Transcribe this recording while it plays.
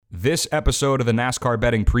This episode of the NASCAR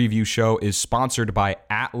Betting Preview Show is sponsored by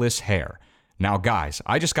Atlas Hair. Now, guys,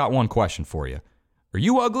 I just got one question for you. Are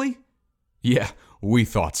you ugly? Yeah, we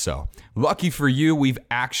thought so. Lucky for you, we've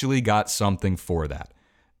actually got something for that.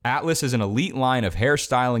 Atlas is an elite line of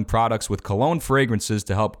hairstyling products with cologne fragrances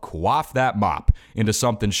to help quaff that mop into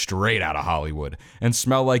something straight out of Hollywood and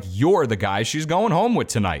smell like you're the guy she's going home with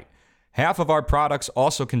tonight. Half of our products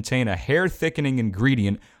also contain a hair thickening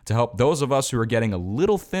ingredient to help those of us who are getting a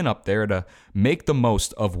little thin up there to make the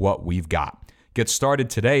most of what we've got. Get started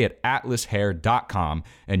today at atlashair.com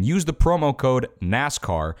and use the promo code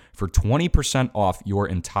NASCAR for 20% off your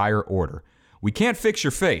entire order. We can't fix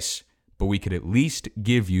your face, but we could at least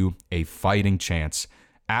give you a fighting chance.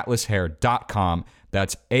 atlashair.com.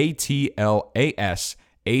 That's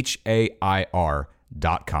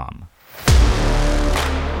atlashair.com.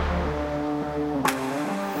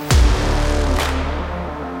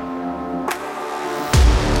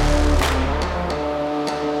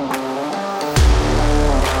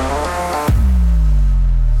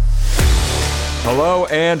 Hello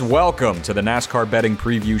and welcome to the NASCAR Betting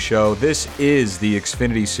Preview Show. This is the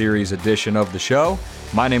Xfinity Series edition of the show.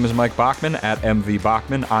 My name is Mike Bachmann at MV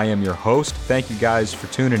Bachmann. I am your host. Thank you guys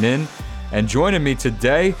for tuning in and joining me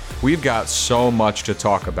today. We've got so much to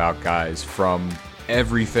talk about, guys, from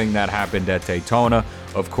everything that happened at Daytona.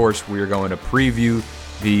 Of course, we are going to preview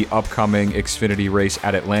the upcoming Xfinity race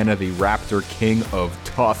at Atlanta, the Raptor King of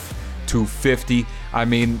Tough 250. I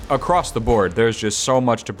mean, across the board, there's just so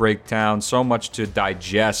much to break down, so much to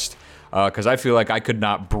digest, because I feel like I could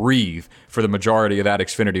not breathe for the majority of that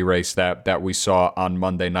Xfinity race that we saw on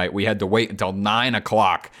Monday night. We had to wait until 9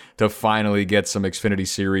 o'clock to finally get some Xfinity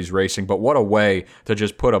Series racing, but what a way to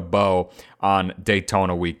just put a bow on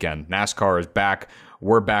Daytona weekend. NASCAR is back.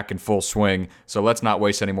 We're back in full swing, so let's not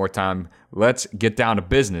waste any more time. Let's get down to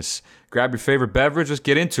business. Grab your favorite beverage. Let's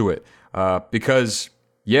get into it, because...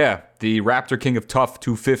 yeah, the Raptor King of Tough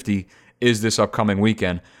 250 is this upcoming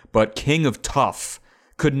weekend, but King of Tough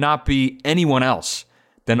could not be anyone else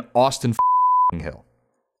than Austin Hill.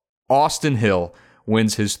 Austin Hill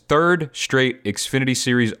wins his third straight Xfinity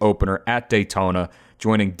Series opener at Daytona,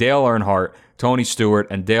 joining Dale Earnhardt, Tony Stewart,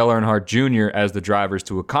 and Dale Earnhardt Jr. as the drivers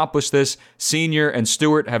to accomplish this. Senior and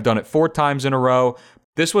Stewart have done it 4 times in a row.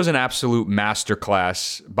 This was an absolute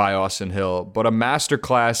masterclass by Austin Hill, but a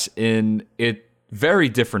masterclass in it very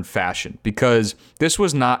different fashion, because this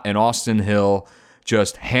was not an Austin Hill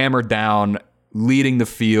just hammer down, leading the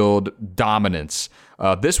field dominance.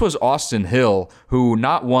 This was Austin Hill who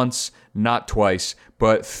not once, not twice,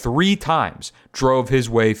 but 3 times drove his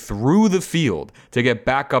way through the field to get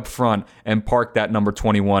back up front and park that number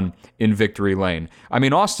 21 in victory lane. I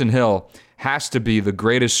mean, Austin Hill has to be the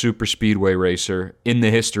greatest super speedway racer in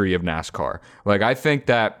the history of NASCAR. Like, I think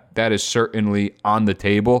that is certainly on the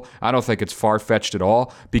table. I don't think it's far-fetched at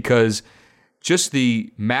all, because just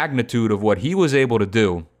the magnitude of what he was able to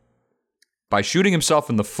do by shooting himself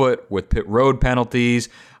in the foot with pit road penalties,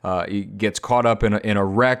 he gets caught up in a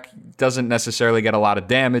wreck, doesn't necessarily get a lot of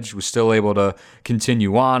damage, was still able to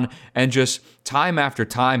continue on, and just time after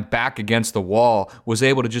time back against the wall, was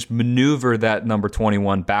able to just maneuver that number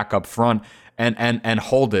 21 back up front and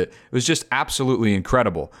hold it. It was just absolutely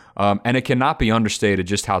incredible. And it cannot be understated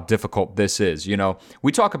just how difficult this is. You know,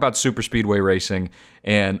 we talk about super speedway racing,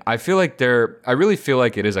 and I really feel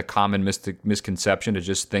like it is a common misconception to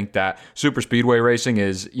just think that super speedway racing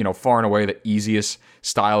is, you know, far and away the easiest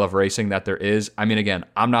style of racing that there is. I mean, again,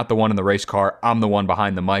 I'm not the one in the race car. I'm the one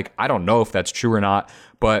behind the mic. I don't know if that's true or not,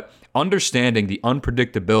 but understanding the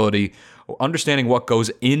unpredictability, understanding what goes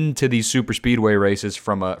into these super speedway races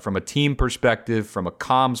from a team perspective, from a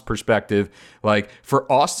comms perspective, like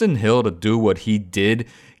for Austin Hill to do what he did,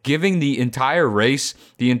 giving the entire race,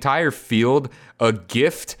 the entire field, a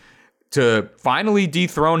gift to finally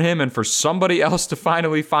dethrone him and for somebody else to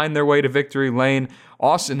finally find their way to victory lane.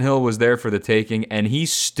 Austin Hill was there for the taking, and he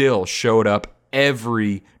still showed up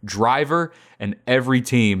every driver and every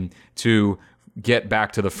team to get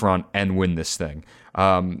back to the front and win this thing.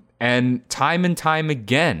 And time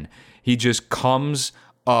again, he just comes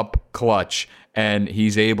up clutch and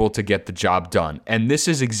he's able to get the job done. And this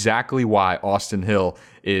is exactly why Austin Hill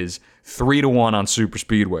is 3-1 on super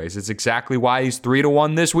speedways. It's exactly why he's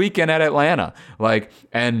 3-1 this weekend at Atlanta.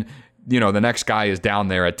 And you know, the next guy is down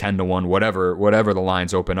there at 10-1, whatever the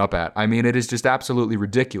lines open up at. I mean, it is just absolutely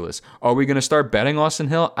ridiculous. Are we going to start betting Austin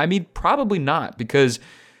Hill? I mean, probably not, because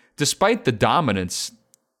despite the dominance,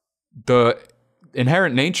 the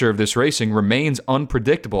inherent nature of this racing remains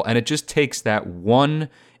unpredictable, and it just takes that one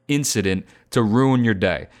incident to ruin your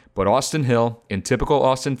day. But Austin Hill, in typical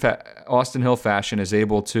Austin Hill fashion, is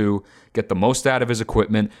able to get the most out of his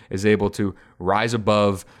equipment, is able to rise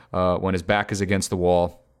above when his back is against the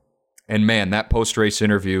wall. And man, that post-race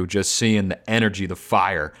interview, just seeing the energy, the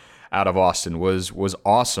fire out of Austin was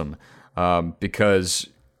awesome. Because,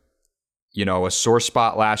 a sore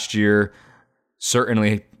spot last year,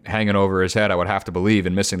 certainly hanging over his head, I would have to believe,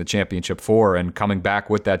 and missing the championship 4 and coming back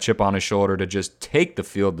with that chip on his shoulder to just take the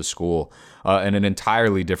field to school in an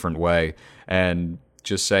entirely different way and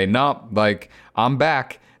just say, no, I'm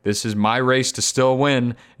back. This is my race to still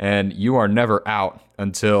win, and you are never out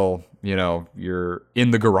until, you're in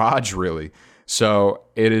the garage, really. So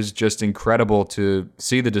it is just incredible to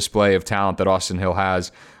see the display of talent that Austin Hill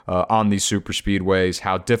has on these super speedways,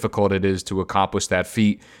 how difficult it is to accomplish that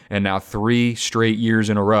feat. And now 3 straight years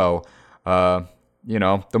in a row, the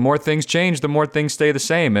more things change, the more things stay the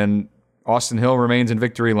same. And Austin Hill remains in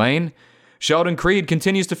victory lane. Sheldon Creed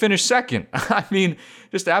continues to finish second. I mean,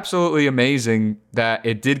 just absolutely amazing that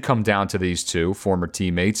it did come down to these two former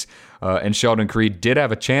teammates. And Sheldon Creed did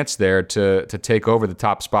have a chance there to take over the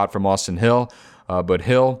top spot from Austin Hill. But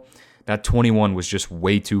Hill, that 21 was just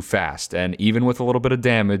way too fast. And even with a little bit of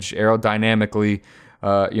damage, aerodynamically,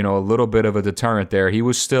 a little bit of a deterrent there, he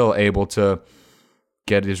was still able to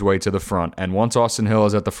get his way to the front. And once Austin Hill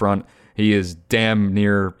is at the front, he is damn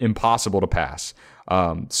near impossible to pass.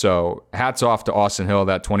 So hats off to Austin Hill,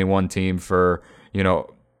 that 21 team, for,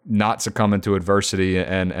 not succumbing to adversity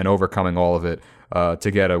and overcoming all of it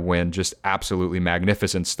to get a win. Just absolutely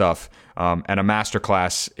magnificent stuff, and a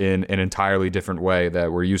masterclass in an entirely different way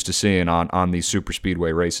that we're used to seeing on these super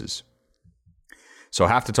speedway races. So I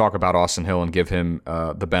have to talk about Austin Hill and give him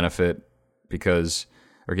the benefit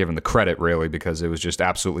or give him the credit, really, because it was just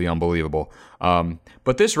absolutely unbelievable.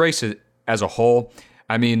 But this race as a whole,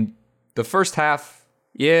 I mean, the first half,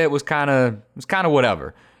 yeah, it was kind of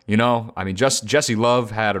whatever. Jesse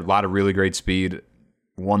Love had a lot of really great speed,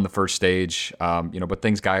 won the first stage, but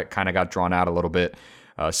things kind of got drawn out a little bit.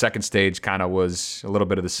 Second stage kind of was a little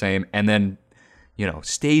bit of the same. And then,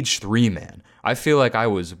 stage 3, man, I feel like I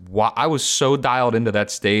was so dialed into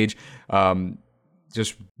that stage.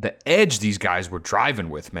 Just the edge these guys were driving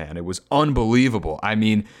with, man, it was unbelievable. I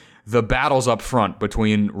mean, the battles up front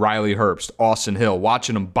between Riley Herbst, Austin Hill,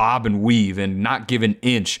 watching them bob and weave and not give an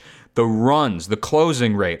inch. The runs, the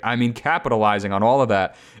closing rate, I mean, capitalizing on all of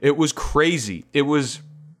that. It was crazy.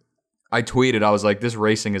 I tweeted, I was like, this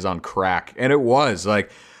racing is on crack. And it was. I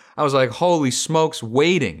was like, holy smokes,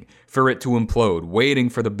 waiting for it to implode, waiting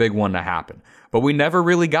for the big one to happen. But we never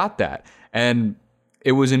really got that. And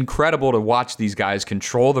it was incredible to watch these guys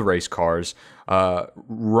control the race cars,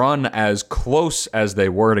 run as close as they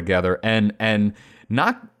were together, and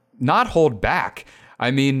not hold back. I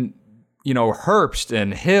mean, Herbst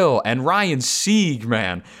and Hill and Ryan Sieg,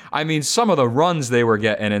 man. I mean, some of the runs they were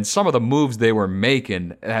getting and some of the moves they were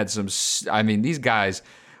making had these guys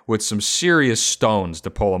with some serious stones to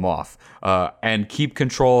pull them off and keep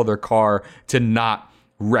control of their car to not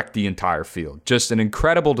wreck the entire field. Just an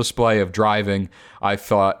incredible display of driving, I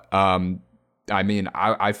thought.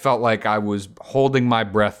 I felt like I was holding my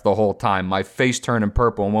breath the whole time, my face turning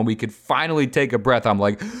purple. And when we could finally take a breath, I'm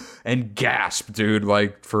like, and gasp, dude,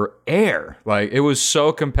 for air. It was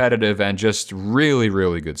so competitive and just really,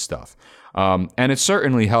 really good stuff. And it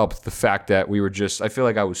certainly helped the fact that I feel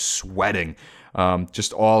like I was sweating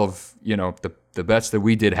just all of, the bets that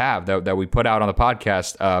we did have that we put out on the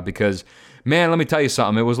podcast because, man, let me tell you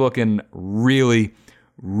something. It was looking really,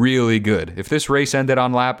 really good. If this race ended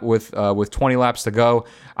on lap with 20 laps to go,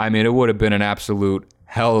 I mean, it would have been an absolute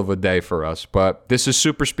hell of a day for us. But this is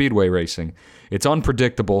super speedway racing. It's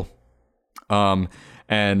unpredictable.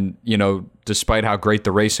 And despite how great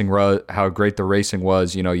the racing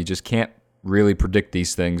was, you just can't really predict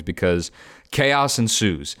these things because chaos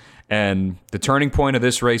ensues. And the turning point of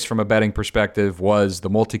this race from a betting perspective was the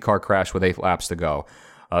multi-car crash with 8 laps to go.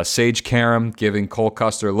 Sage Karam giving Cole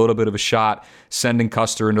Custer a little bit of a shot, sending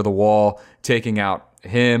Custer into the wall, taking out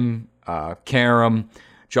him, Karam,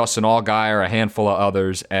 Justin Allgaier, a handful of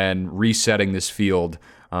others, and resetting this field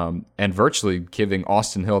and virtually giving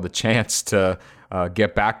Austin Hill the chance to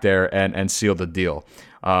get back there and seal the deal.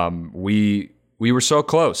 We were so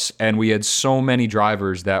close, and we had so many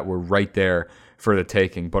drivers that were right there for the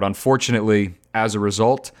taking. But unfortunately, as a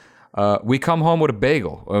result, we come home with a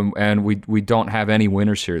bagel, and we don't have any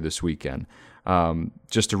winners here this weekend.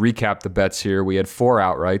 Just to recap the bets here, we had 4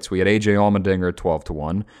 outrights. We had AJ Allmendinger at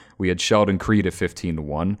 12-1. We had Sheldon Creed at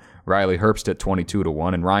 15-1. Riley Herbst at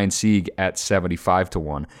 22-1, and Ryan Sieg at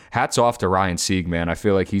 75-1. Hats off to Ryan Sieg, man. I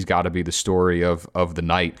feel like he's got to be the story of the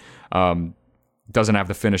night. doesn't have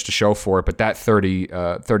the finish to show for it, but that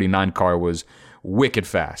 39 car was wicked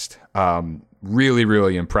fast. Really,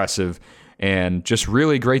 really impressive, and just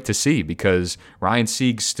really great to see, because Ryan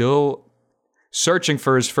Sieg still searching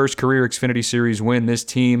for his first career Xfinity Series win. This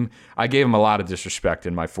team, I gave him a lot of disrespect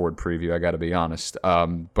in my Ford preview, I got to be honest.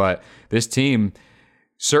 But this team,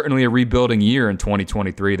 certainly a rebuilding year in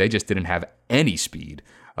 2023. They just didn't have any speed.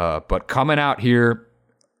 But coming out here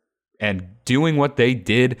and doing what they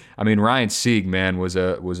did, I mean, Ryan Sieg, man, was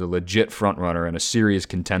a legit front runner and a serious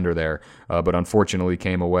contender there, but unfortunately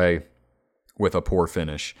came away with a poor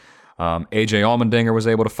finish. AJ Allmendinger was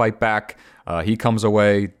able to fight back. He comes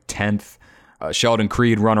away 10th. Sheldon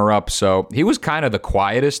Creed runner-up, so he was kind of the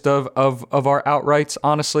quietest of our outrights,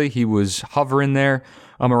 honestly. He was hovering there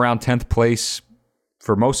around 10th place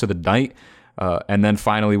for most of the night, and then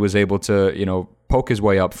finally was able to, poke his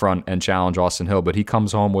way up front and challenge Austin Hill, but he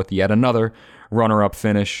comes home with yet another runner-up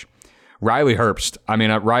finish. Riley Herbst.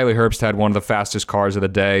 Riley Herbst had one of the fastest cars of the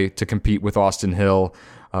day to compete with Austin Hill.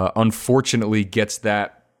 Unfortunately, gets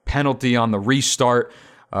that penalty on the restart,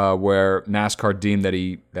 where NASCAR deemed that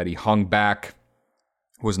he hung back,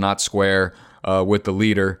 was not square with the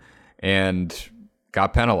leader, and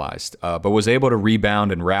got penalized, but was able to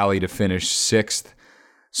rebound and rally to finish 6th.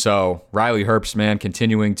 So Riley Herbst, man,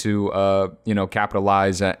 continuing to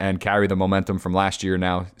capitalize and carry the momentum from last year.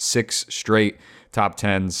 Now 6 straight top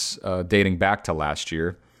 10s dating back to last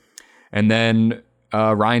year. And then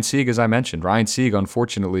Ryan Sieg, as I mentioned,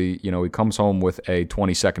 unfortunately, he comes home with a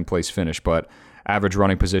 22nd place finish, but average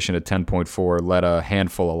running position at 10.4, led a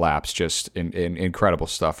handful of laps. Just in incredible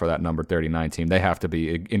stuff for that number 39 team. They have to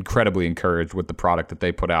be incredibly encouraged with the product that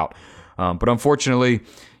they put out. But unfortunately,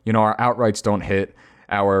 our outrights don't hit.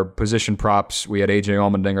 Our position props, we had AJ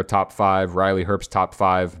Allmendinger top 5, Riley Herbst top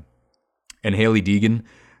 5, and Hailie Deegan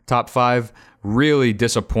top 5. Really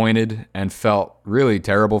disappointed and felt really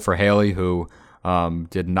terrible for Hailie, who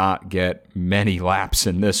did not get many laps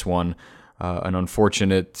in this one. An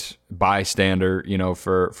unfortunate bystander,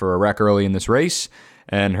 for a wreck early in this race,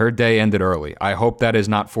 and her day ended early. I hope that is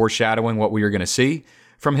not foreshadowing what we are going to see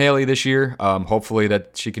from Hailie this year. Hopefully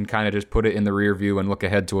that she can kind of just put it in the rear view and look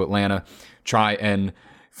ahead to Atlanta, try and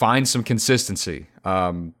find some consistency,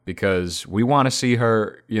 because we want to see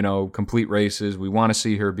her, complete races. We want to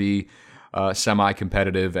see her be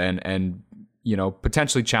semi-competitive and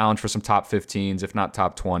potentially challenge for some top 15s, if not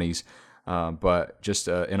top 20s. But just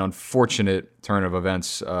an unfortunate turn of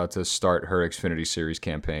events to start her Xfinity Series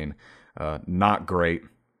campaign. Not great.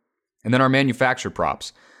 And then our manufacturer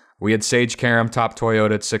props. We had Sage Karam top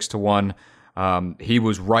Toyota at 6-1. He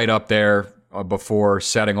was right up there before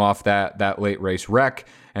setting off that late race wreck,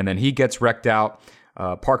 and then he gets wrecked out.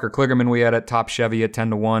 Parker Kligerman we had at top Chevy at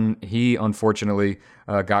 10-1. He unfortunately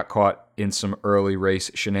got caught in some early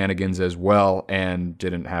race shenanigans as well, and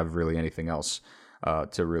didn't have really anything else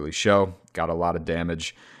to really show. Got a lot of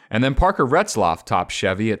damage. And then Parker Retzlaff top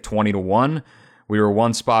Chevy at 20-1. We were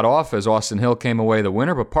one spot off as Austin Hill came away the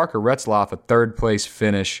winner, but Parker Retzlaff, a 3rd place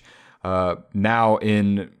finish, now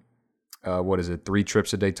in 3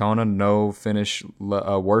 trips at Daytona, no finish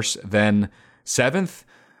worse than 7th.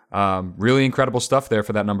 Really incredible stuff there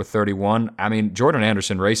for that number 31. I mean, Jordan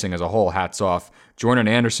Anderson Racing as a whole, hats off. Jordan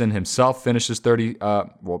Anderson himself finishes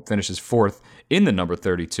 4th in the number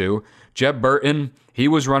 32. Jeb Burton, he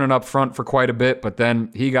was running up front for quite a bit, but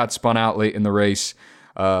then he got spun out late in the race.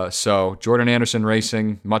 So Jordan Anderson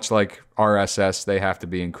Racing, much like RSS, they have to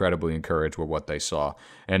be incredibly encouraged with what they saw.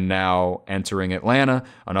 And now entering Atlanta,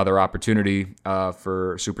 another opportunity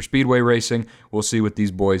for super speedway racing. We'll see what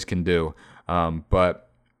these boys can do. But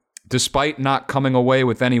despite not coming away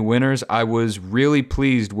with any winners, I was really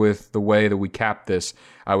pleased with the way that we capped this.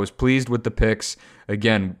 I was pleased with the picks.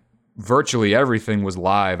 Again, virtually everything was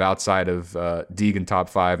live outside of Deegan top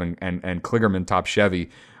 5 and Kligerman top Chevy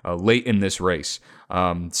late in this race.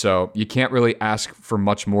 So you can't really ask for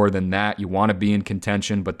much more than that. You want to be in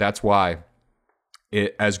contention, but that's why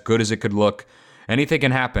as good as it could look, anything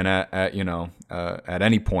can happen at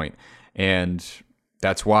any point. And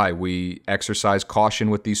that's why we exercise caution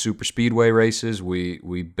with these super speedway races.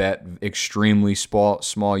 We bet extremely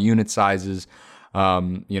small unit sizes,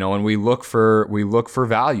 and we look for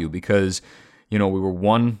value, because we were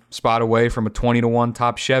one spot away from a 20-1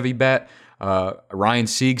 top Chevy bet. Ryan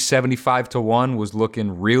Sieg 75-1 was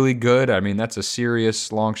looking really good. I mean, that's a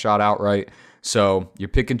serious long shot outright. So you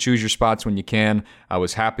pick and choose your spots when you can. I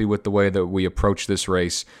was happy with the way that we approached this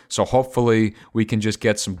race. So hopefully we can just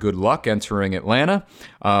get some good luck entering Atlanta,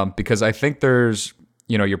 because I think there's,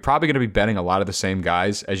 you're probably going to be betting a lot of the same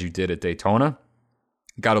guys as you did at Daytona.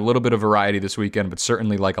 Got a little bit of variety this weekend, but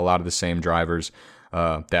certainly like a lot of the same drivers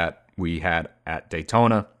that we had at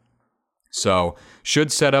Daytona. So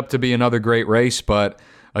should set up to be another great race, but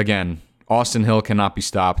again, Austin Hill cannot be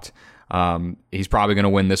stopped. He's probably going to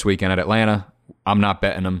win this weekend at Atlanta. I'm not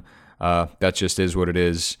betting him. That just is what it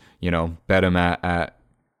is. Bet him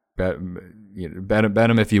bet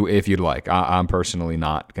him if you'd like. I'm personally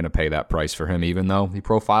not going to pay that price for him, even though he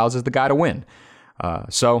profiles as the guy to win.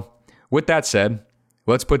 So with that said,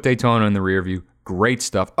 let's put Daytona in the rear view. Great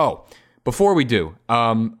stuff. Oh, before we do,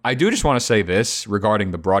 I do just want to say this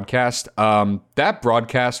regarding the broadcast. That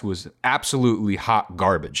broadcast was absolutely hot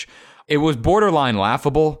garbage. It was borderline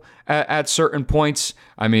laughable at certain points.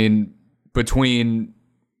 I mean, between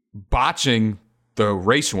botching the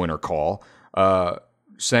race winner call,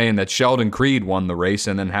 saying that Sheldon Creed won the race,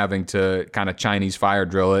 and then having to kind of Chinese fire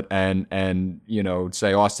drill it and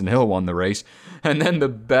say Austin Hill won the race. And then the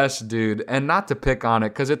best, dude, and not to pick on it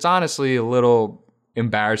because it's honestly a little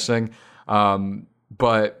embarrassing,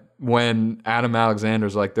 but when Adam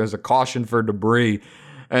Alexander's like, there's a caution for debris,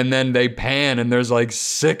 and then they pan and there's like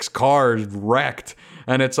 6 cars wrecked.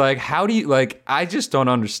 And it's like, how do you, I just don't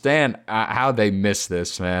understand how they miss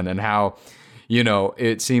this, man, and how,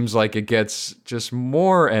 it seems like it gets just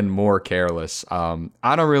more and more careless.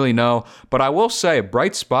 I don't really know, but I will say a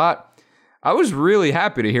bright spot. I was really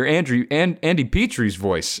happy to hear Andy Petrie's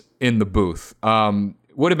voice in the booth.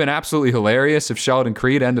 Would have been absolutely hilarious if Sheldon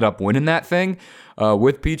Creed ended up winning that thing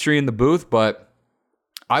with Petrie in the booth, but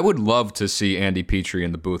I would love to see Andy Petrie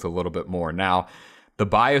in the booth a little bit more. Now, the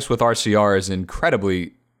bias with RCR is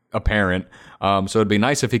incredibly apparent, so it'd be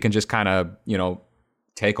nice if he can just kind of,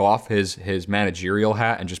 take off his managerial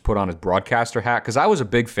hat and just put on his broadcaster hat, because I was a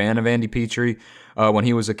big fan of Andy Petrie when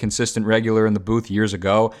he was a consistent regular in the booth years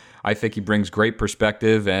ago. I think he brings great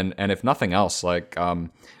perspective, and if nothing else,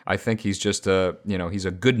 I think he's just he's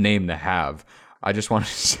a good name to have. I just want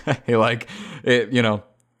to say,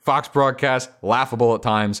 Fox broadcast, laughable at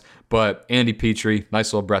times, but Andy Petrie,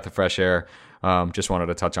 nice little breath of fresh air. Just wanted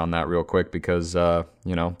to touch on that real quick because,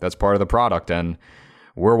 that's part of the product, and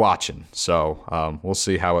we're watching. So we'll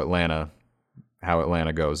see how Atlanta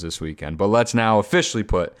goes this weekend. But let's now officially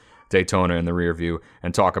put Daytona in the rear view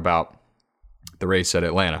and talk about the race at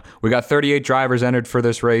Atlanta. We got 38 drivers entered for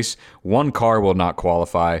this race. 1 car will not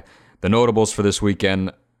qualify. The notables for this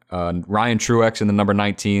weekend, Ryan Truex in the number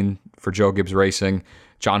 19 for Joe Gibbs Racing.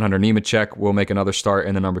 John Hunter Nemechek will make another start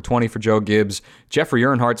in the number 20 for Joe Gibbs. Jeffrey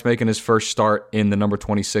Earnhardt's making his first start in the number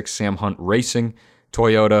 26 Sam Hunt Racing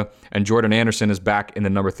Toyota. And Jordan Anderson is back in the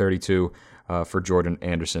number 32 for Jordan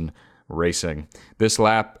Anderson Racing. This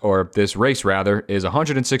race is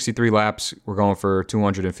 163 laps. We're going for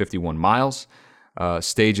 251 miles.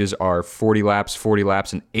 Stages are 40 laps,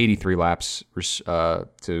 and 83 laps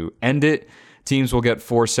to end it. Teams will get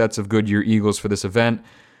 4 sets of Goodyear Eagles for this event.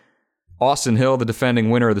 Austin Hill, the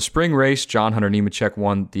defending winner of the spring race. John Hunter Nemechek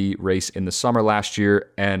won the race in the summer last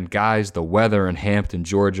year. And guys, the weather in Hampton,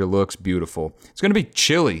 Georgia looks beautiful. It's going to be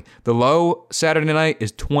chilly. The low Saturday night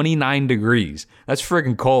is 29 degrees. That's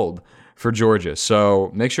friggin' cold for Georgia.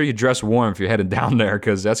 So make sure you dress warm if you're heading down there,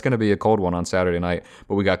 because that's going to be a cold one on Saturday night.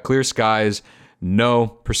 But we got clear skies, no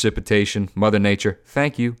precipitation. Mother Nature,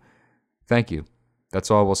 thank you. Thank you.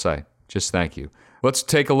 That's all we'll say. Just thank you. Let's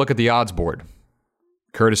take a look at the odds board,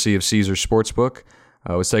 courtesy of Caesars Sportsbook.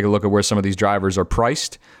 Let's take a look at where some of these drivers are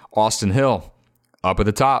priced. Austin Hill, up at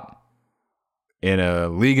the top, in a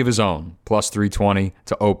league of his own, plus 320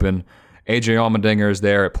 to open. AJ Allmendinger is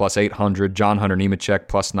there at plus 800. John Hunter Nemechek,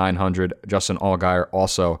 plus 900. Justin Allgaier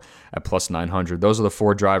also at plus 900. Those are the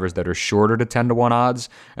 4 drivers that are shorter to 10-1 odds.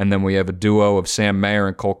 And then we have a duo of Sam Mayer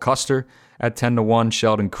and Cole Custer at 10-1.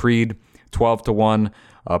 Sheldon Creed, 12-1.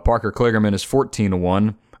 Parker Kligerman is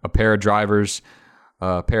 14-1. A pair of drivers,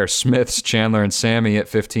 a pair of Smiths, Chandler and Sammy, at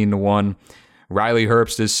 15-1. Riley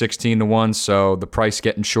Herbst is 16-1, so the price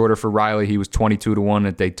getting shorter for Riley. He was 22-1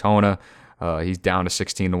 at Daytona. He's down to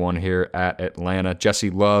 16-1 here at Atlanta. Jesse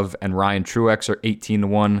Love and Ryan Truex are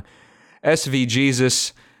 18-1. SV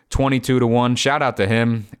Jesus, 22-1. Shout out to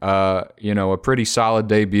him. A pretty solid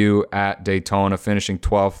debut at Daytona, finishing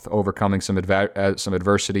 12th, overcoming some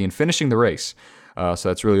adversity and finishing the race. So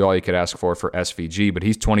that's really all you could ask for SVG. But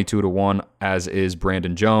he's 22-1, as is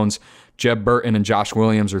Brandon Jones. Jeb Burton and Josh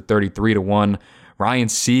Williams are 33-1. Ryan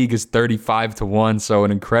Sieg is 35-1, so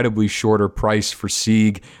an incredibly shorter price for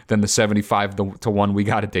Sieg than the 75-1 we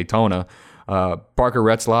got at Daytona. Parker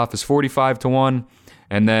Retzlaff is 45-1.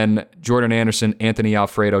 And then Jordan Anderson, Anthony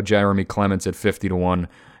Alfredo, Jeremy Clements at 50-1.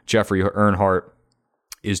 Jeffrey Earnhardt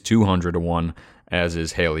is 200-1, as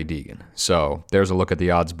is Haley Deegan. So there's a look at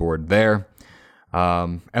the odds board there.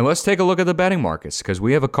 And let's take a look at the betting markets, because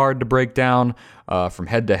we have a card to break down from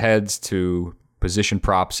head-to-heads to position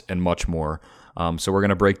props, and much more. So we're going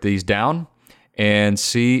to break these down and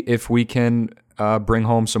see if we can bring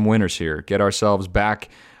home some winners here, get ourselves back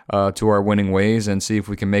to our winning ways, and see if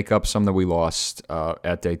we can make up some that we lost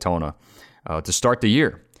at Daytona to start the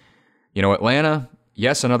year. Atlanta,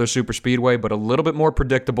 yes, another super speedway, but a little bit more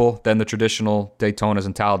predictable than the traditional Daytonas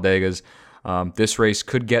and Talladegas. This race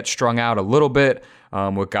could get strung out a little bit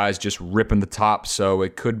with guys just ripping the top, so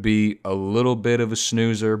it could be a little bit of a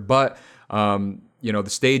snoozer, but the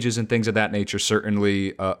stages and things of that nature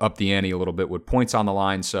certainly up the ante a little bit with points on the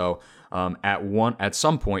line. So at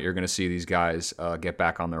some point, you're going to see these guys get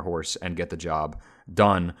back on their horse and get the job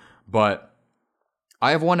done. But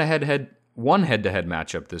I have one head-to-head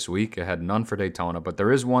matchup this week. I had none for Daytona, but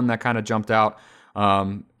there is one that kind of jumped out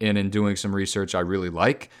in doing some research I really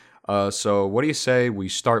like. So what do you say we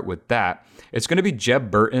start with that? It's going to be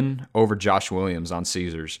Jeb Burton over Josh Williams on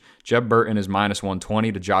Caesars. Jeb Burton is minus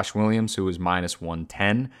 120 to Josh Williams, who is minus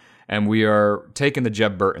 110. And we are taking the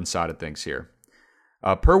Jeb Burton side of things here.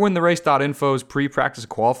 Per wintherace.info's pre-practice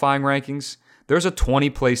qualifying rankings, there's a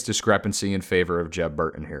 20-place discrepancy in favor of Jeb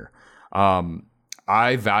Burton here.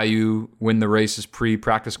 I value Win the Race's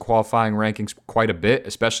pre-practice qualifying rankings quite a bit,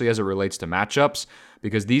 especially as it relates to matchups,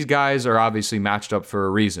 because these guys are obviously matched up for a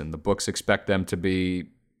reason. The books expect them to be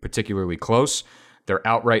particularly close. Their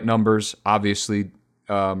outright numbers obviously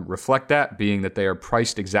reflect that, being that they are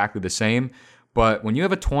priced exactly the same. But when you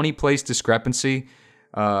have a 20-place discrepancy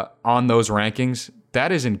on those rankings,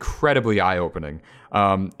 that is incredibly eye-opening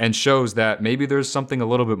and shows that maybe there's something a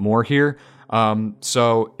little bit more here.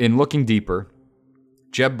 So in looking deeper,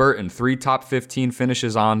 Jeb Burton, 3 top 15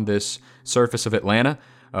 finishes on this surface of Atlanta.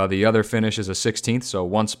 The other finish is a 16th, so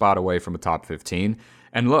 1 spot away from a top 15.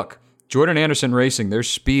 And look, Jordan Anderson Racing, their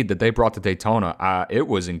speed that they brought to Daytona, it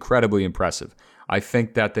was incredibly impressive. I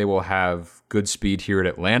think that they will have good speed here at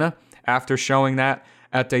Atlanta after showing that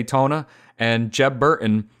at Daytona. And Jeb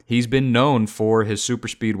Burton, he's been known for his super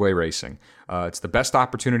speedway racing. It's the best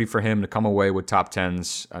opportunity for him to come away with top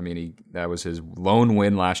 10s. I mean, that was his lone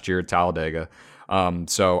win last year at Talladega.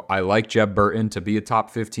 So I like Jeb Burton to be a top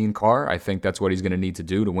 15 car. I think that's what he's going to need to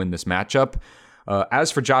do to win this matchup.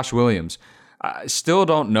 As for Josh Williams, I still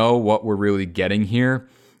don't know what we're really getting here.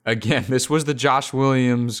 Again, this was the Josh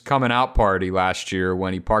Williams coming out party last year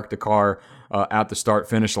when he parked the car at the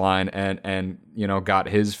start-finish line and got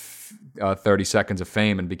his 30 seconds of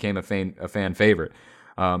fame and became a fan favorite.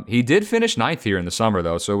 He did finish 9th here in the summer,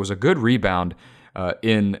 though, so it was a good rebound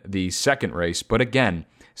in the second race. But again,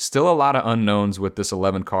 still a lot of unknowns with this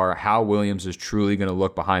 11 car, how Williams is truly going to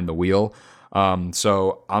look behind the wheel.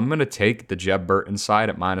 So I'm going to take the Jeb Burton side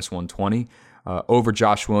at minus 120 over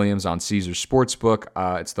Josh Williams on Caesars Sportsbook.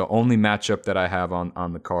 It's the only matchup that I have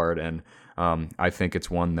on the card, and I think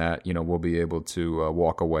it's one that we'll be able to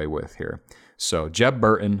walk away with here. So Jeb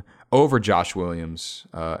Burton over Josh Williams,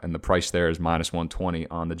 and the price there is minus 120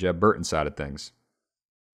 on the Jeb Burton side of things.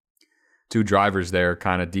 2 drivers there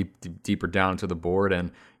kind of deeper down to the board,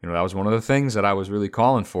 and that was one of the things that I was really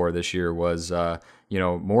calling for this year was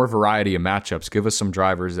more variety of matchups. Give us some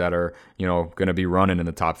drivers that are going to be running in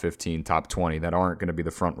the top 15, top 20 that aren't going to be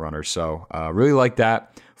the front runners. So really like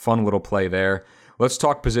that. Fun little play there. Let's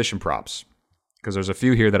talk position props because there's a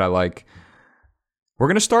few here that I like. We're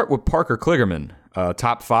going to start with Parker Kligerman,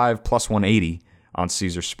 top 5 plus 180 on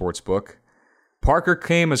Caesars Sportsbook. Parker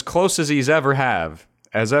came as close as he's ever have.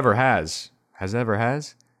 As he ever has?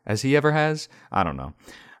 I don't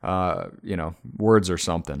know. Words or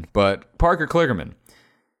something. But Parker Kligerman,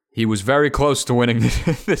 he was very close to winning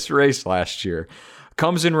this race last year.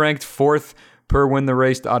 Comes in ranked 4th per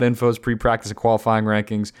wintherace.info's pre-practice and qualifying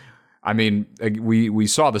rankings. I mean, we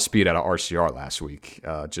saw the speed out of RCR last week.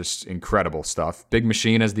 Just incredible stuff. Big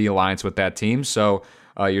machine as the alliance with that team, so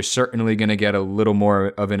you're certainly going to get a little more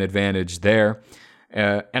of an advantage there.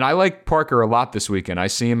 And I like Parker a lot this weekend. I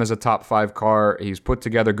see him as a top 5 car. He's put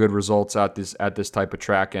together good results at this type of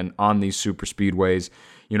track and on these super speedways.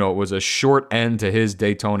 It was a short end to his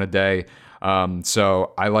Daytona day.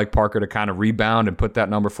 So I like Parker to kind of rebound and put that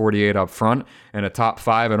number 48 up front. And a top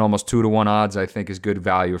 5 at almost 2-1 odds, I think, is good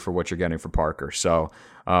value for what you're getting for Parker. So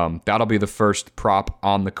that'll be the first prop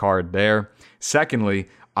on the card there. Secondly,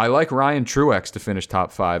 I like Ryan Truex to finish top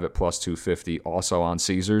 5 at plus 250, also on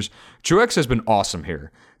Caesars. Truex has been awesome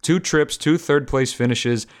here. 2 trips, 2 third-place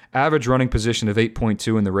finishes, average running position of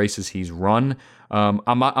 8.2 in the races he's run.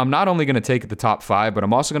 I'm not only going to take the top 5, but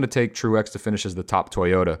I'm also going to take Truex to finish as the top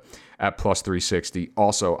Toyota at plus 360,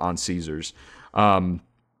 also on Caesars. When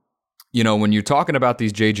you're talking about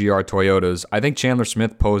these JGR Toyotas, I think Chandler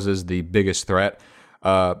Smith poses the biggest threat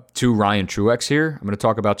to Ryan Truex here. I'm going to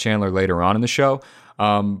talk about Chandler later on in the show.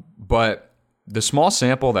 But the small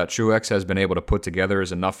sample that Truex has been able to put together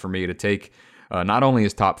is enough for me to take not only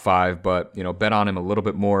his top 5, but bet on him a little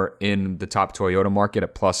bit more in the top Toyota market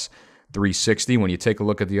at plus 360. When you take a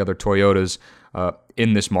look at the other Toyotas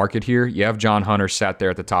in this market here, you have John Hunter sat there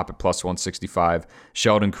at the top at plus 165,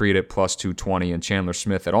 Sheldon Creed at plus 220, and Chandler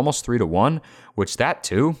Smith at almost 3-1, which that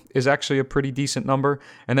too is actually a pretty decent number.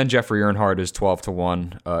 And then Jeffrey Earnhardt is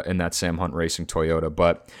 12-1 in that Sam Hunt Racing Toyota.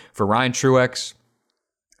 But for Ryan Truex,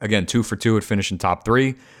 again, 2 for 2 at finishing top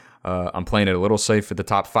 3. I'm playing it a little safe at the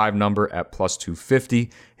top 5 number at plus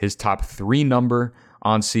 250. His top 3 number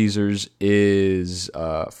on Caesars is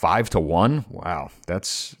 5-1. Wow,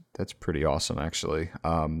 that's pretty awesome, actually.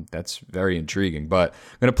 That's very intriguing. But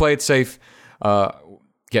I'm going to play it safe,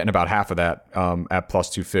 getting about half of that at plus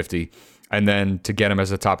 250. And then to get him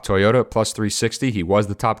as a top Toyota at plus 360, he was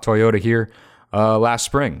the top Toyota here last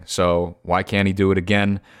spring. So why can't he do it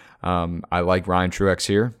again? I like Ryan Truex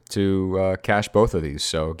here to cash both of these.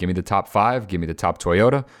 So give me the top 5, give me the top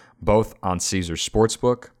Toyota, both on Caesars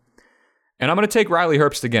Sportsbook. And I'm going to take Riley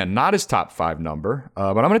Herbst again, not his top 5 number,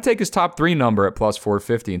 but I'm going to take his top 3 number at plus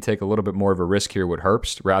 450 and take a little bit more of a risk here with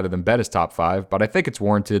Herbst rather than bet his top 5, but I think it's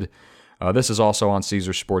warranted. This is also on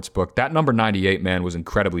Caesars Sportsbook. That number 98, man, was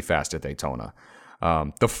incredibly fast at Daytona.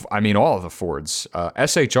 All of the Fords.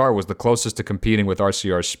 SHR was the closest to competing with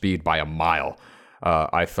RCR's speed by a mile.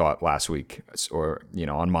 I thought last week, or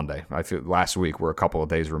on Monday. I feel last week we're a couple of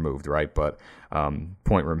days removed, right? But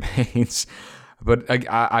point remains. But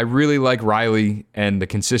I really like Riley and the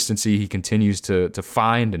consistency he continues to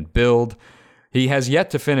find and build. He has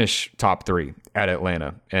yet to finish top 3 at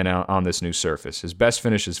Atlanta and on this new surface. His best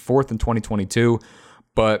finish is 4th in 2022,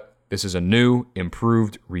 but this is a new,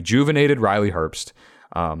 improved, rejuvenated Riley Herbst.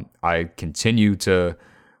 I continue to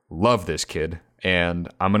love this kid. And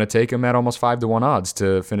I'm going to take him at almost 5-1 odds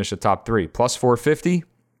to finish the top 3. Plus 450.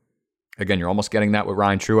 Again, you're almost getting that with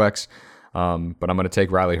Ryan Truex. But I'm going to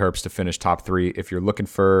take Riley Herbst to finish top 3. If you're looking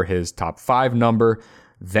for his top 5 number,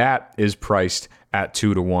 that is priced at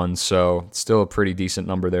 2-1. So still a pretty decent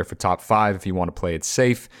number there for top 5 if you want to play it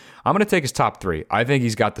safe. I'm going to take his top 3. I think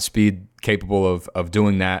he's got the speed capable of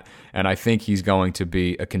doing that. And I think he's going to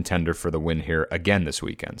be a contender for the win here again this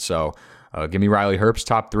weekend. So give me Riley Herbst,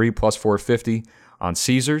 top 3, plus 450 on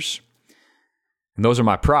Caesars. And those are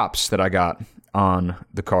my props that I got on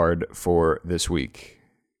the card for this week.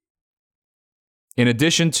 In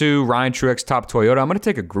addition to Ryan Truex, top Toyota, I'm going to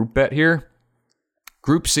take a group bet here.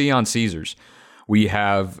 Group C on Caesars. We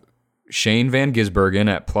have Shane Van Gisbergen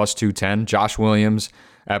at plus 210, Josh Williams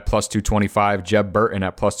at plus 225, Jeb Burton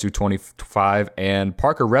at plus 225, and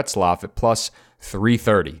Parker Retzlaff at plus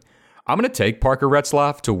 330. I'm going to take Parker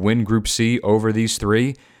Retzlaff to win Group C over these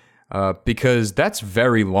 3 because that's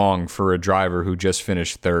very long for a driver who just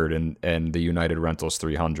finished 3rd in the United Rentals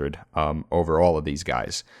 300 over all of these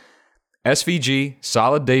guys. SVG,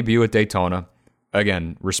 solid debut at Daytona.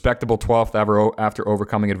 Again, respectable 12th after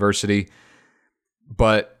overcoming adversity,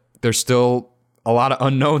 but there's still a lot of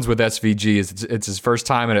unknowns with SVG. It's his first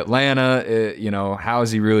time at Atlanta. How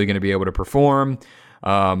is he really going to be able to perform?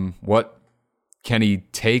 What can he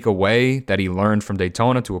take away that he learned from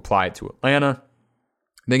Daytona to apply it to Atlanta?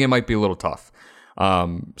 I think it might be a little tough.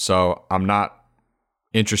 So I'm not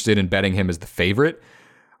interested in betting him as the favorite.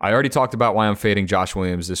 I already talked about why I'm fading Josh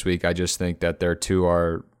Williams this week. I just think that their 2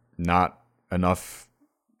 are not enough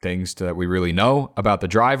things that we really know about the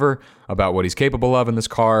driver, about what he's capable of in this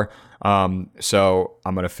car. So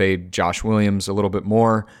I'm going to fade Josh Williams a little bit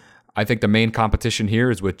more. I think the main competition here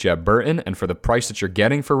is with Jeb Burton, and for the price that you're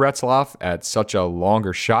getting for Retzlaff at such a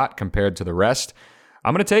longer shot compared to the rest,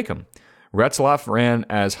 I'm going to take him. Retzlaff ran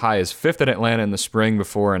as high as 5th at Atlanta in the spring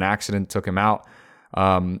before an accident took him out.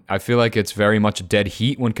 I feel like it's very much dead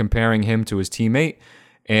heat when comparing him to his teammate,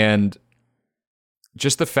 and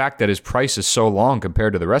just the fact that his price is so long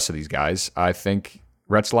compared to the rest of these guys, I think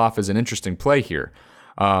Retzlaff is an interesting play here.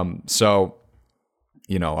 I like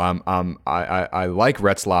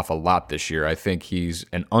Retzlaff a lot this year. I think he's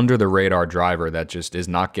an under-the-radar driver that just is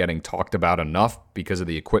not getting talked about enough because of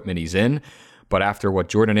the equipment he's in. But after what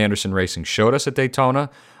Jordan Anderson Racing showed us at Daytona,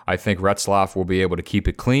 I think Retzlaff will be able to keep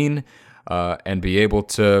it clean and be able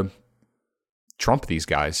to trump these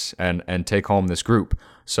guys and take home this group.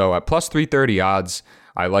 So at plus 330 odds,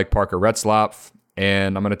 I like Parker Retzlaff,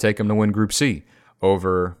 and I'm going to take him to win Group C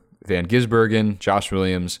over Van Gisbergen, Josh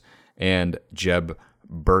Williams, and Jeb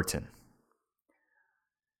Burton.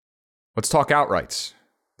 Let's talk outrights.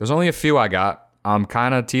 There's only a few I got. I'm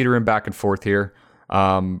kind of teetering back and forth here.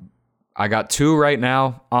 I got 2 right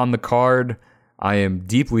now on the card. I am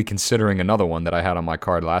deeply considering another one that I had on my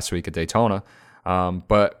card last week at Daytona.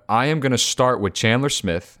 But I am going to start with Chandler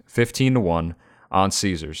Smith, 15-1 on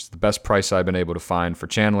Caesars. The best price I've been able to find for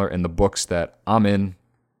Chandler in the books that I'm in.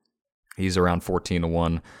 He's around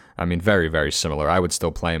 14-1. I mean, very, very similar. I would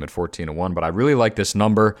still play him at 14-1, but I really like this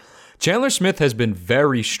number. Chandler Smith has been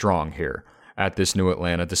very strong here at this new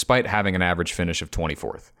Atlanta, despite having an average finish of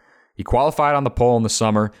 24th. He qualified on the pole in the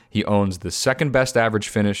summer. He owns the second best average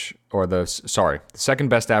finish, the second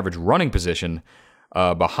best average running position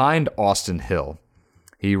behind Austin Hill.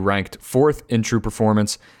 He ranked 4th in true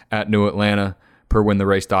performance at New Atlanta per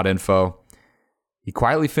wintherace.info. He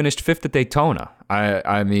quietly finished 5th at Daytona.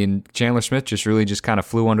 I mean, Chandler Smith just kind of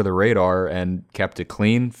flew under the radar and kept it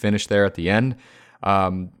clean, finished there at the end.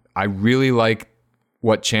 I really like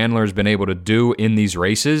what Chandler's been able to do in these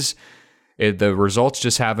races. The results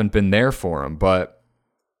just haven't been there for him, but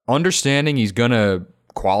understanding he's going to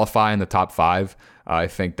qualify in the top 5, I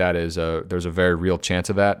think there's a very real chance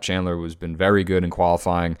of that. Chandler has been very good in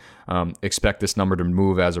qualifying. Expect this number to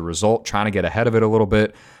move as a result, trying to get ahead of it a little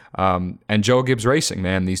bit. And Joe Gibbs Racing,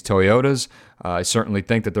 man, these Toyotas, I certainly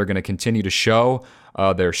think that they're going to continue to show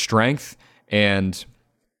their strength. And,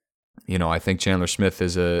 you know, I think Chandler Smith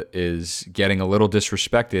is getting a little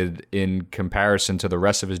disrespected in comparison to the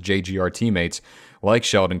rest of his JGR teammates like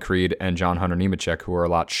Sheldon Creed and John Hunter Nemechek, who are a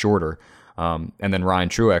lot shorter. And then Ryan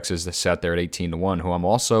Truex is set there at 18-1, who I'm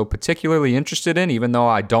also particularly interested in, even though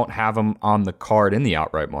I don't have him on the card in the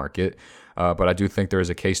outright market. But I do think there is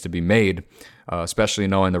a case to be made, especially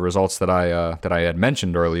knowing the results that I had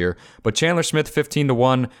mentioned earlier. But Chandler Smith,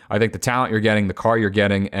 15-1. I think the talent you're getting, the car you're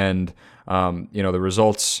getting, and the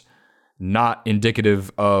results not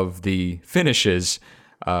indicative of the finishes,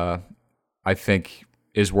 I think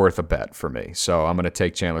is worth a bet for me. So I'm going to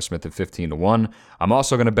take Chandler Smith at 15-1. I'm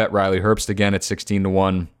also going to bet Riley Herbst again at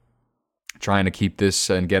 16-1, trying to keep this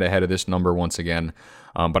and get ahead of this number once again.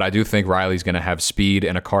 But I do think Riley's going to have speed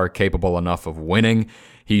and a car capable enough of winning.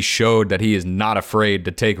 He showed that he is not afraid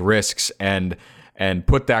to take risks and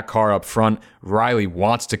put that car up front. Riley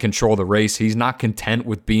wants to control the race. He's not content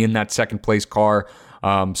with being that second place car.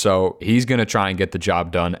 So he's going to try and get the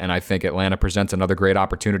job done. And I think Atlanta presents another great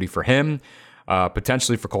opportunity for him,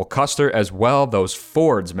 potentially for Cole Custer as well. Those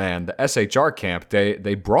Fords, man, the SHR camp,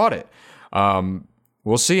 they brought it.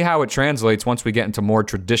 We'll see how it translates once we get into more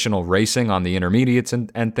traditional racing on the intermediates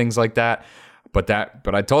and things like that. But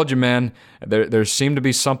I told you, man, there seemed to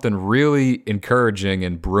be something really encouraging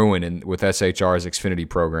and brewing with SHR's Xfinity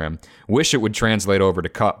program. Wish it would translate over to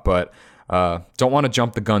Cup, but don't want to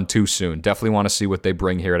jump the gun too soon. Definitely want to see what they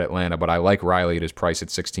bring here at Atlanta, but I like Riley at his price at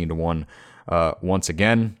 16-1 once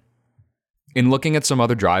again. In looking at some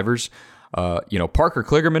other drivers, Parker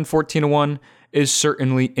Kligerman, 14-1 is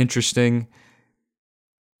certainly interesting.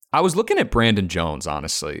 I was looking at Brandon Jones,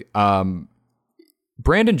 honestly.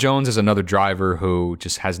 Brandon Jones is another driver who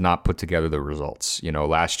just has not put together the results. You know,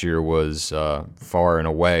 last year was far and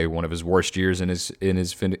away one of his worst years in his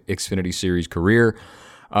Xfinity Series career.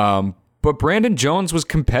 But Brandon Jones was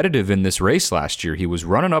competitive in this race last year. He was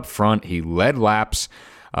running up front. He led laps,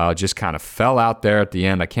 just kind of fell out there at the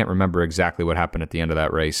end. I can't remember exactly what happened at the end of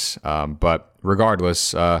that race. But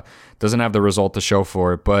regardless, doesn't have the result to show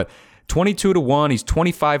for it. But 22-1, he's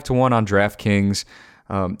 25-1 on DraftKings.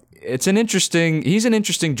 He's an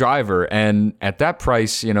interesting driver, and at that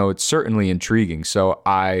price, it's certainly intriguing. So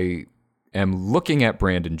I am looking at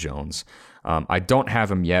Brandon Jones. I don't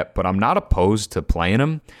have him yet, but I'm not opposed to playing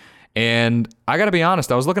him. And I got to be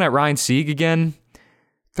honest, I was looking at Ryan Sieg again.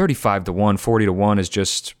 35-1, 40-1 is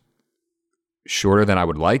just shorter than I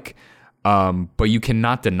would like. But you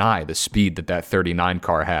cannot deny the speed that 39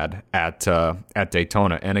 car had at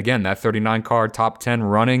Daytona. And again, that 39 car top 10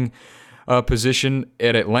 running position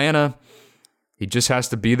at Atlanta, he just has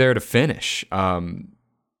to be there to finish. But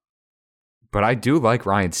I do like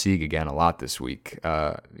Ryan Sieg again a lot this week.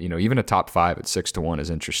 Even a top 5 at 6-1 is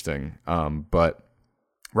interesting. But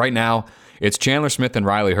right now, it's Chandler Smith and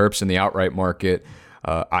Riley Herbst in the outright market.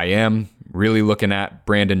 I am really looking at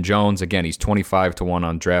Brandon Jones. Again, he's 25-1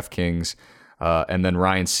 on DraftKings. And then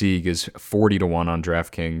Ryan Sieg is 40-1 on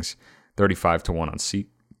DraftKings, 35-1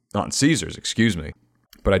 on Caesars, excuse me.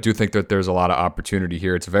 But I do think that there's a lot of opportunity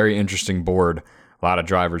here. It's a very interesting board. A lot of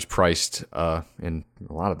drivers priced in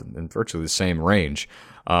virtually the same range.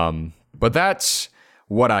 But that's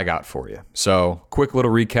what I got for you. So quick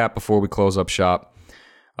little recap before we close up shop.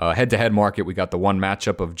 Head-to-head market, we got the one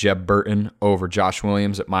matchup of Jeb Burton over Josh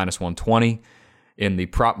Williams at -120. In the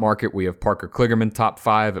prop market, we have Parker Kligerman top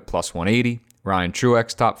 5 at +180. Ryan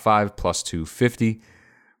Truex top 5 +250.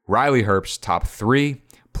 Riley Herbst top 3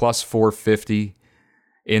 +450.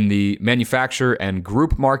 In the manufacturer and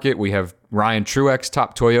group market, we have Ryan Truex,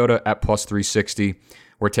 top Toyota at plus 360.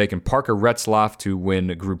 We're taking Parker Retzlaff to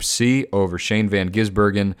win Group C over Shane Van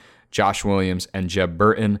Gisbergen, Josh Williams, and Jeb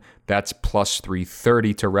Burton. That's plus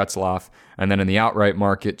 330 to Retzlaff. And then in the outright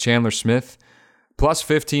market, Chandler Smith, plus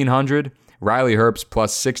 1,500. Riley Herbst,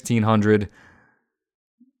 plus 1,600.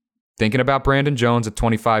 Thinking about Brandon Jones at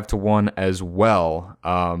 25 to 1 as well.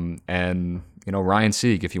 And Ryan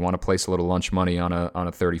Sieg, if you want to place a little lunch money on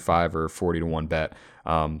a 35 or 40 to 1 bet,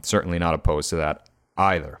 certainly not opposed to that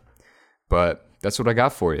either. But that's what I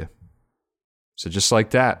got for you. So just like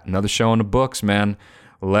that, another show in the books, man.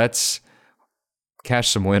 Let's cash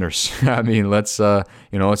some winners. I mean, let's do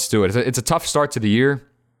it. It's a tough start to the year,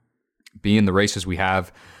 being the races we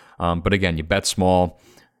have. But again, you bet small,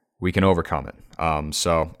 we can overcome it.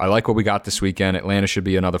 So I like what we got this weekend. Atlanta should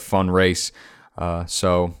be another fun race.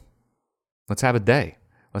 So let's have a day.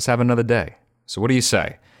 Let's have another day. So what do you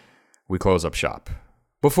say? We close up shop.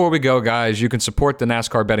 Before we go, guys, you can support the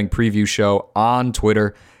NASCAR Betting Preview Show on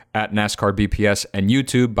Twitter at NASCAR BPS and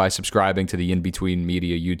YouTube by subscribing to the In Between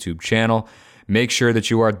Media YouTube channel. Make sure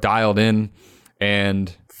that you are dialed in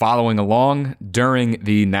and following along during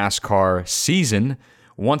the NASCAR season.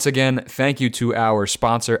 Once again, thank you to our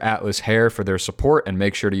sponsor, Atlas Hair, for their support, and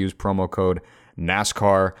make sure to use promo code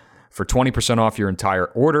NASCAR for 20% off your entire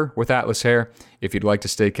order with Atlas Hair. If you'd like to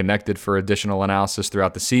stay connected for additional analysis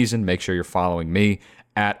throughout the season, make sure you're following me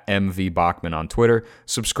at MV Bachmann on Twitter.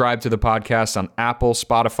 Subscribe to the podcast on Apple,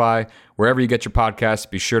 Spotify, wherever you get your podcasts.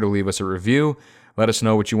 Be sure to leave us a review. Let us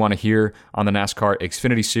know what you want to hear on the NASCAR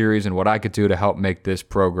Xfinity Series and what I could do to help make this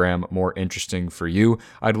program more interesting for you.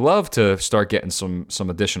 I'd love to start getting some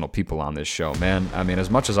additional people on this show, man. I mean, as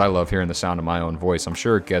much as I love hearing the sound of my own voice, I'm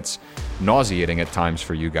sure it gets nauseating at times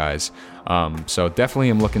for you guys. So definitely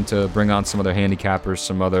am looking to bring on some other handicappers,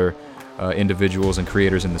 some other individuals and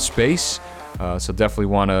creators in the space. So definitely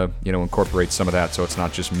want to, incorporate some of that so it's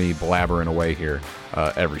not just me blabbering away here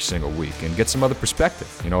every single week and get some other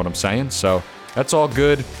perspective. You know what I'm saying? So that's all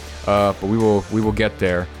good, but we will get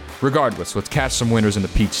there. Regardless, let's catch some winners in the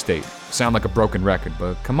Peach State. Sound like a broken record,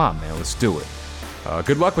 but come on, man, let's do it.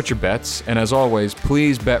 Good luck with your bets, and as always,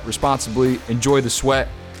 please bet responsibly. Enjoy the sweat.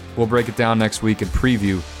 We'll break it down next week and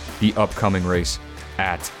preview the upcoming race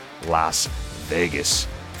at Las Vegas.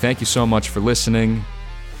 Thank you so much for listening.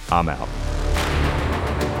 I'm out.